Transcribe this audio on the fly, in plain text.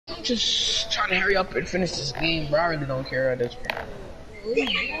just trying to hurry up and finish this game, bro. I really don't care at this point.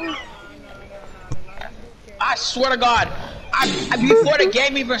 I swear to God, before the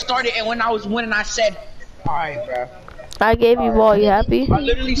game even started and when I was winning, I said, alright, bro. I gave you ball, you happy? I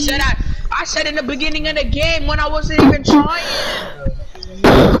literally said I said in the beginning of the game when I wasn't even trying.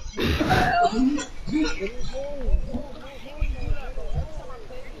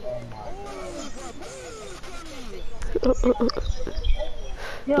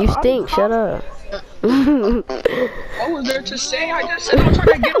 You stink, shut up. What was there to say? I just said I'm trying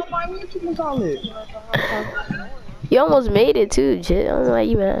to get on my way to college. You almost made it too, Jit. I don't know why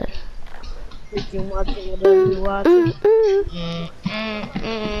you mad.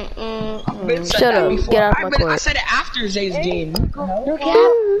 Shut up, get off my court. I said it after Zay's game.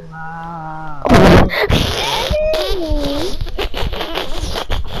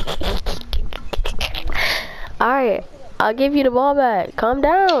 Alright, I'll give you the ball back. Calm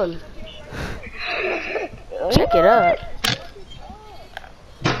down. Check it up.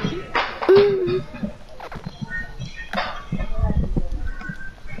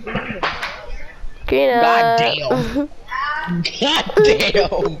 God damn. God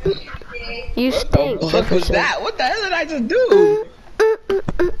damn. You stink. What was that? What the hell did I just do?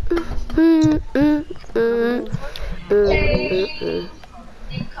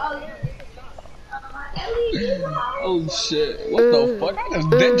 Oh shit. What the fuck? I just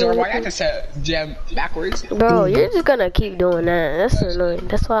did jump. Why I just said jam backwards? Bro, you're just gonna keep doing that. That's annoying.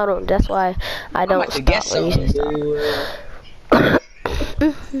 That's why I don't stop when you say stop.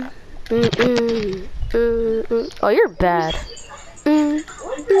 Oh, you're bad.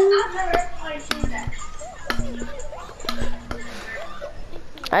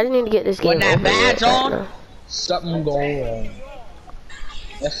 I didn't need to get this game. When that badge on, something going wrong.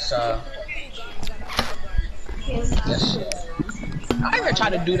 Yes, yes. I even try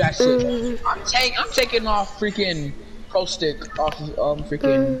to do that shit. I'm taking off freaking pro stick off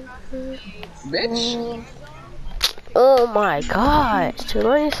freaking bitch. Oh my god,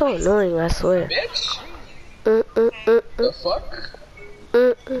 Jelani is so annoying, I swear. Bitch? The fuck?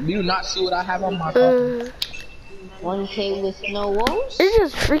 Do you not see what I have on my phone? 1K with no woes? It's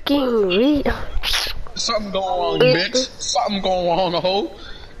just freaking Something going wrong, bitch. Something going wrong, ho.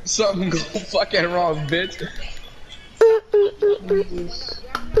 Something going fucking wrong, bitch.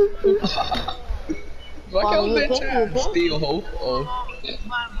 Fuck your bitch ass. Steal, ho. Oh.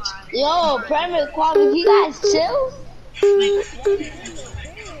 Yo, Premier Kwame, you guys chill?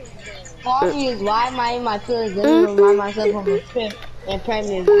 Kwame is why am I in my feelings? Let me remind myself of a trip. And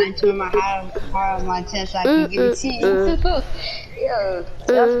Premier is lying to my heart on my chest so I can give it to you. Yo,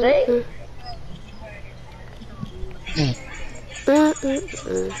 y'all straight?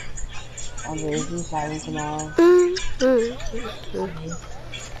 I'm ready to silent tomorrow.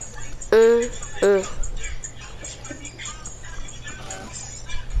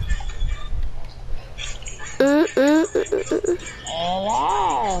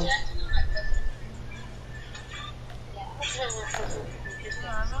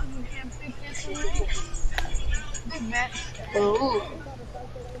 Hello.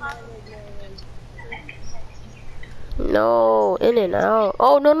 No, in and out.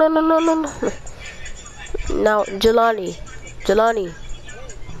 Oh, no. Now, Jelani.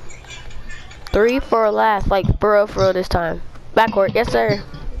 3 for a last, like, for real this time. Backward, yes, sir.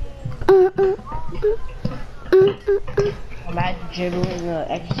 I'm not dribbling the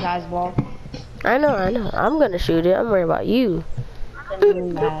exercise ball. I know. I'm gonna shoot it. I'm worried about you.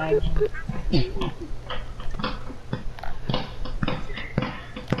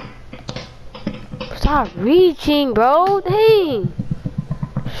 Stop reaching, bro. Dang.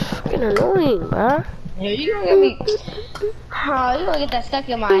 Fucking annoying, bro. Yo, you gonna get me. Oh, you gonna get that stuck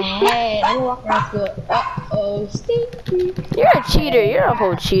in my head. I'm walking around school. Uh-oh, stinky. You're a cheater. You're a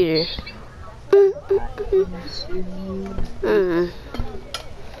whole cheater. I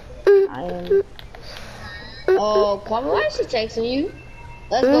am. Oh, Kwame, why is she texting you?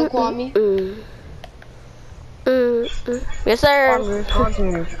 Let's go, Kwame. Yes, sir.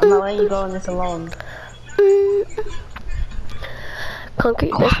 Kwame, I'm not letting you go on this alone.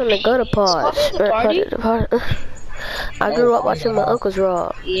 Concrete, that's from the gutter part. I grew up watching my uncles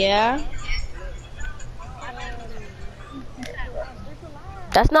rob. Yeah.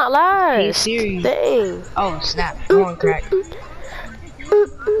 That's not lies. Serious. Dang. Oh, snap. Come on, crack.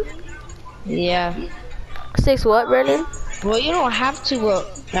 Yeah. 6 what, Brendan? Well, you don't have to, bro.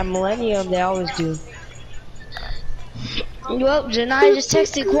 That millennium, they always do. Well, Janai just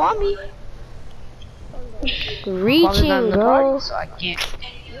texted Kwame. Reaching, bro. So I can't.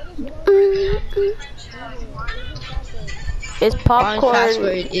 It's Orange popcorn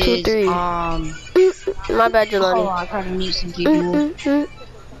password 23. is My bad, hold Jelani. on, I'm trying to mute some people.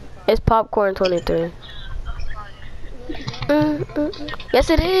 It's popcorn 23. Yes,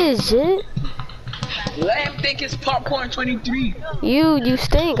 it is, shit. Let him think it's popcorn 23. You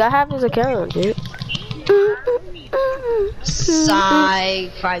stink. I have his account, dude.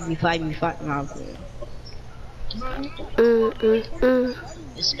 Sigh, fight me. No,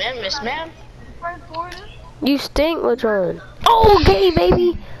 Miss ma'am. You stink, Latron. Oh, okay,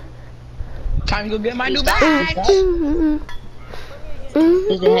 baby. Time to go get my new bag.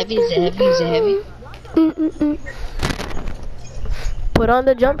 Is it heavy? Put on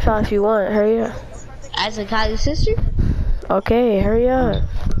the jump shot if you want. Hurry up. As a Kylie's sister? Okay, hurry up.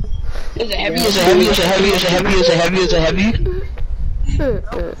 Is it heavy?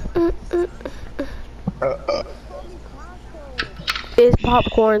 It's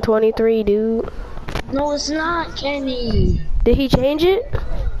popcorn 23, dude. No, it's not, Kenny. Did he change it?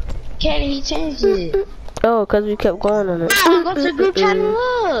 Kenny, he changed it. Oh, cause we kept going on it. Go to the group chat and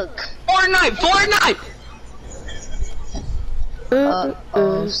look. Fortnite!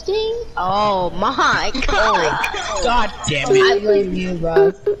 Sting? Oh my god. God damn it. I blame you,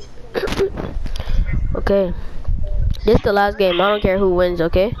 bro. Okay. This is the last game. I don't care who wins,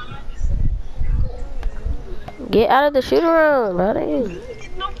 okay? Get out of the shoot around, buddy.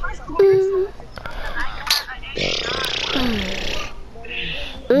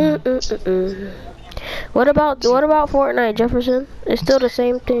 What about Fortnite, Jefferson? It's still the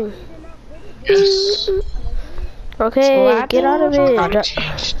same thing. Yes. Okay, get out of it.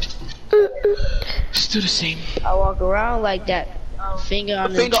 Still the same. I walk around like that. Finger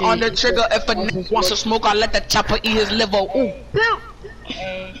on the trigger. If a nigga wants to smoke, I let the chopper eat his liver. Ooh.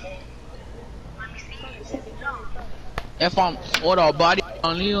 If I'm what a body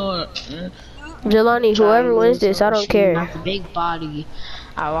on Leon. Jelani, whoever wins this, I don't care. Not the big body.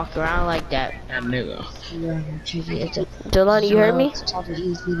 I walk around like that. That nigga. Jelani, you heard me?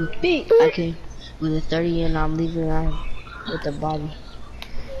 Okay. With a 30 and I'm leaving around with the body.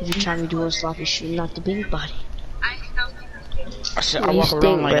 If you're trying to do a sloppy shoot, not the big body. I said I walk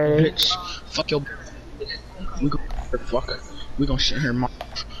around like bitch. Fuck your. We gon' shit here, mom.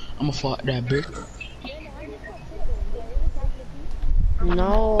 I'ma fuck that bitch.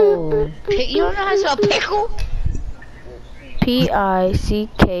 No. You don't know how to spell pickle? Pickle.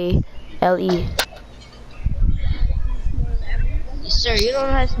 Sir, you don't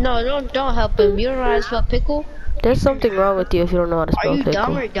know how to, no, don't help him. You don't know how to spell pickle? There's something wrong with you if you don't know how to spell pickle. Are you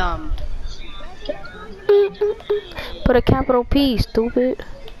dumb or dumb? Put a capital P, stupid.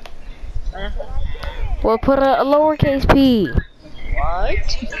 Well, put a lowercase p.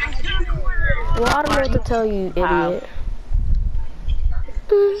 What? Well, I don't know what to tell you, idiot.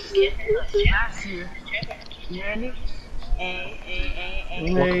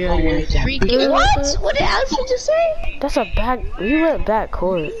 What? What else did you say? That's a back. You went back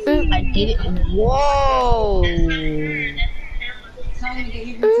court. I did it. Whoa.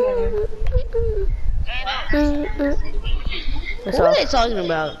 What are they talking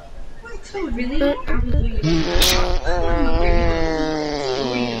about?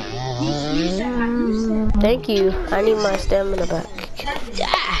 Thank you. I need my stamina back.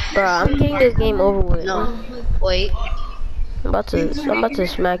 Bro, I'm getting this game over with. No. Wait. I'm about to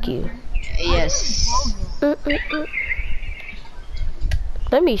smack you. Yes.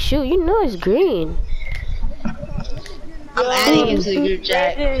 Let me shoot. You know it's green. I'm adding him to the group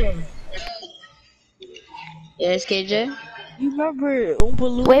chat. Yes, KJ? You remember Oompa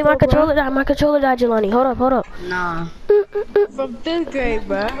Loompa? Wait, my controller died. My controller died, Jelani. Hold up. Nah. From 5th grade,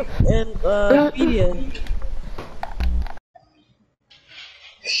 bro. And media.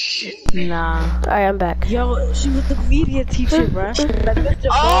 Nah. Alright, I'm back. Yo, she was the media teacher, bro. Like Mr.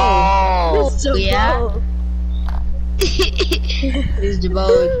 Oh, Mr. yeah. It's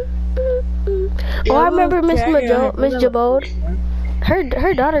Jabode. Oh, I remember Miss Jabode.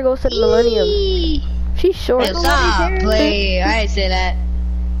 Her daughter goes to the Millennium. She's short. Hey, stop playing. I ain't say that.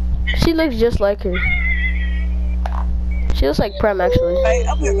 She looks just like her. She looks like Prem, actually. Hey,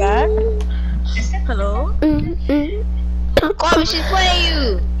 I'll be back. Hello? Kwame, she's playing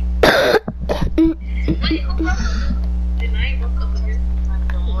you.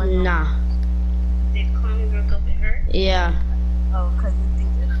 Nah. Did Kwame broke up with her? Yeah. Oh, cause you think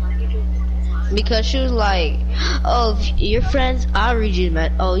it's funny? Because she was like, oh, if your friends, I'll read you,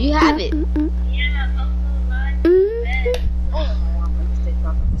 man. Oh, you have it.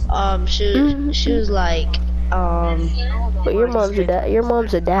 She was like, But your mom's a dad. Your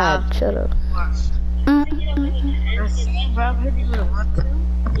mom's a dad. Shut up.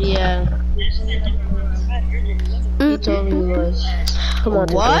 Yeah. told me he was. Come on,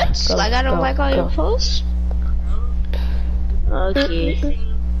 What? Go, Like I don't go, like all your go. posts? Okay.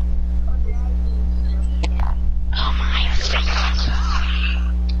 Oh my face.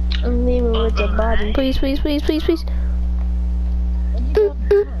 I'm leaving with the body. Please, please, please, please, please. I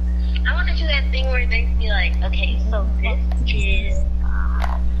want to do that thing where they be like, okay, so this is,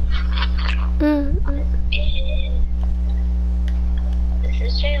 this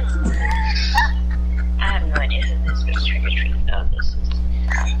is jelani. I have no idea who this is. Trick or treat. Oh, this is.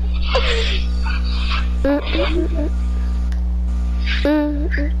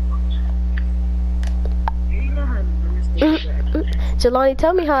 Jelani,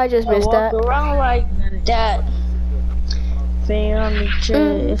 tell me how I just missed that. Walk around like that. Thing on the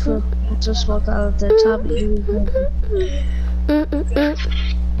chair. If it just walk out of the top of you.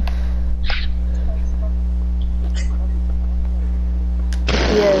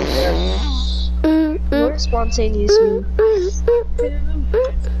 Yes. More spontaneous me.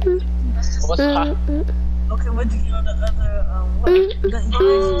 What's hot? Okay, what do you know the other, what?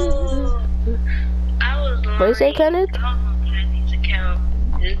 I was What you say, Kenneth? I was on Kennedy's account.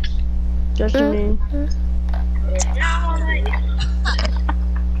 Oops. Just your name. No, like,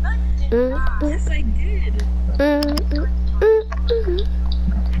 Yes, I did.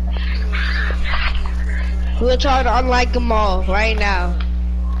 We'll try to unlike them all right now.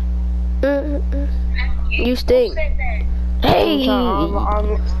 You stink. Hey!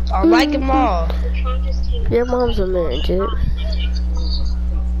 Unlike them all. Your mom's a man, Jit.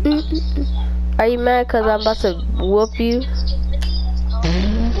 Are you mad cause I'm about to whoop you?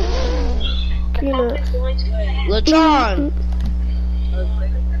 Latron.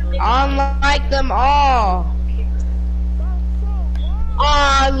 Unlike them all.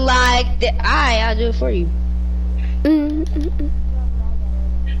 Unlike the I'll do it for you.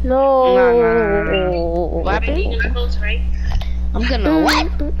 No. What? I'm gonna what?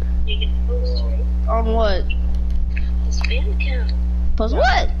 On what? Post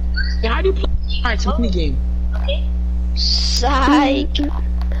what? Yeah, how do you play? Alright, it's a mini game. Okay? Psych.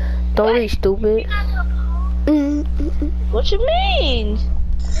 Don't be stupid. What you mean?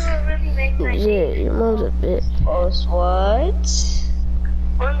 Yeah, your mom's a bitch. Post what?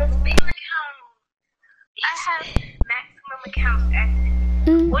 On this main account, I have maximum accounts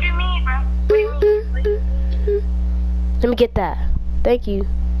active. What do you mean, bro? What do you mean? Let me get that. Thank you.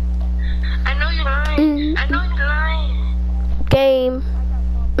 I know you're lying. I know you're lying. Game.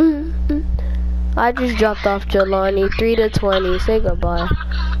 I just dropped off Jelani 3 to 20. Say goodbye.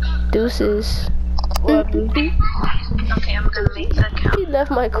 Deuces. What? Okay, I'm gonna make the account. He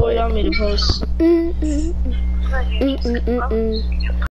left my What coin. you want me to post?